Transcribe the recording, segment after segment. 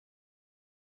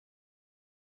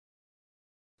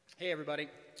Hey, everybody.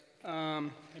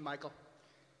 Hey, Michael.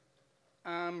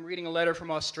 I'm reading a letter from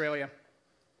Australia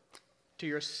to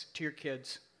your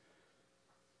kids.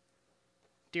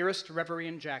 Dearest Reverie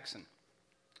and Jackson,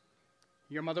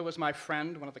 your mother was my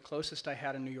friend, one of the closest I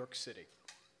had in New York City.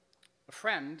 A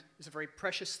friend is a very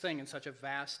precious thing in such a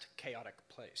vast, chaotic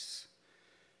place.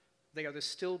 They are the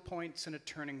still points in a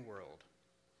turning world.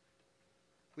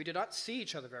 We did not see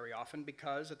each other very often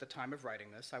because, at the time of writing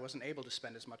this, I wasn't able to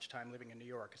spend as much time living in New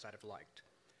York as I'd have liked.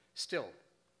 Still,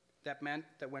 that meant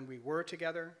that when we were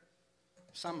together,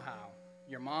 somehow,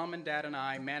 your mom and dad and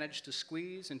I managed to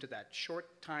squeeze into that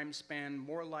short time span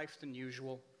more life than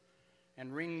usual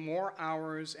and wring more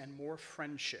hours and more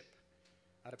friendship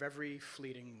out of every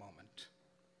fleeting moment.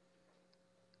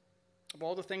 Of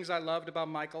all the things I loved about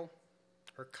Michal,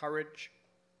 her courage,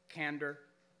 candor,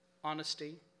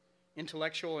 honesty,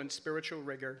 intellectual and spiritual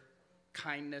rigor,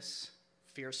 kindness,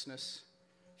 fierceness,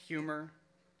 humor,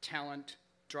 talent,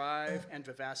 drive, and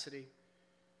vivacity,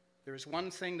 there is one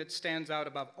thing that stands out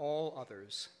above all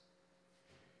others: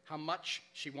 how much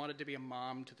she wanted to be a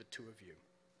mom to the two of you.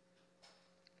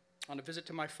 On a visit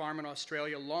to my farm in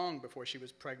Australia long before she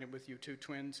was pregnant with you two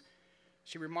twins,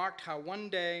 she remarked how one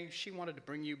day she wanted to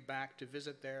bring you back to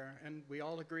visit there, and we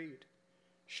all agreed,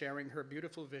 sharing her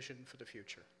beautiful vision for the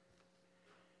future.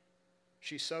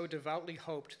 She so devoutly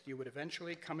hoped you would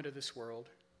eventually come into this world,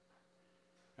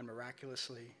 and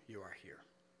miraculously, you are here.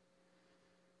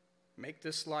 Make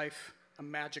this life a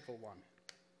magical one,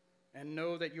 and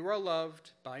know that you are loved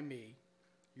by me,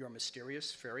 your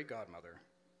mysterious fairy godmother,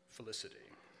 Felicity.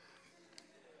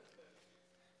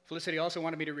 Felicity also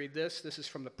wanted me to read this. This is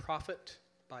from The Prophet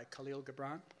by Khalil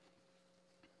Gibran.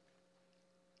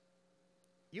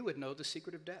 You would know the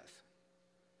secret of death,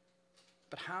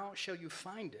 but how shall you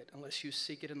find it unless you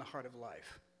seek it in the heart of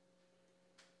life?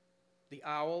 The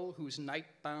owl whose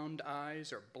night-bound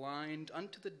eyes are blind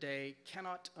unto the day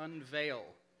cannot unveil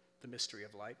the mystery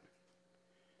of light.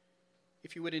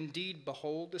 If you would indeed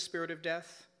behold the spirit of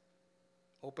death,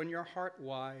 open your heart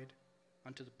wide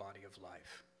unto the body of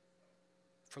life.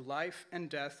 For life and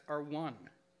death are one,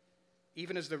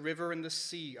 even as the river and the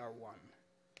sea are one.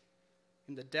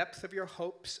 In the depth of your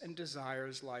hopes and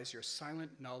desires lies your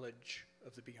silent knowledge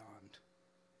of the beyond.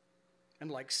 And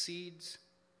like seeds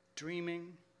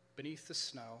dreaming beneath the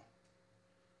snow,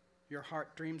 your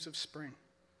heart dreams of spring.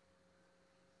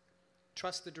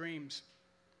 Trust the dreams,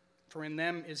 for in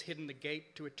them is hidden the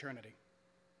gate to eternity.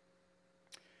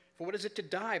 For what is it to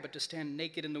die but to stand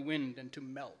naked in the wind and to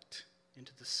melt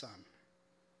into the sun?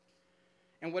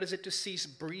 And what is it to cease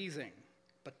breathing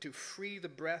but to free the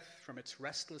breath from its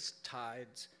restless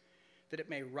tides, that it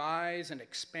may rise and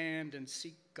expand and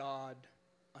seek God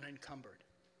unencumbered?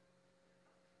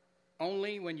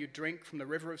 Only when you drink from the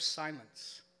river of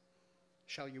silence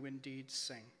shall you indeed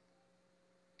sing.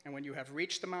 And when you have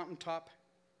reached the mountaintop,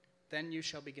 then you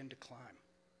shall begin to climb.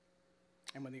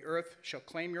 And when the earth shall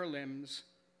claim your limbs,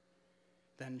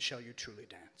 then shall you truly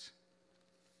dance.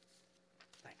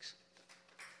 Thanks.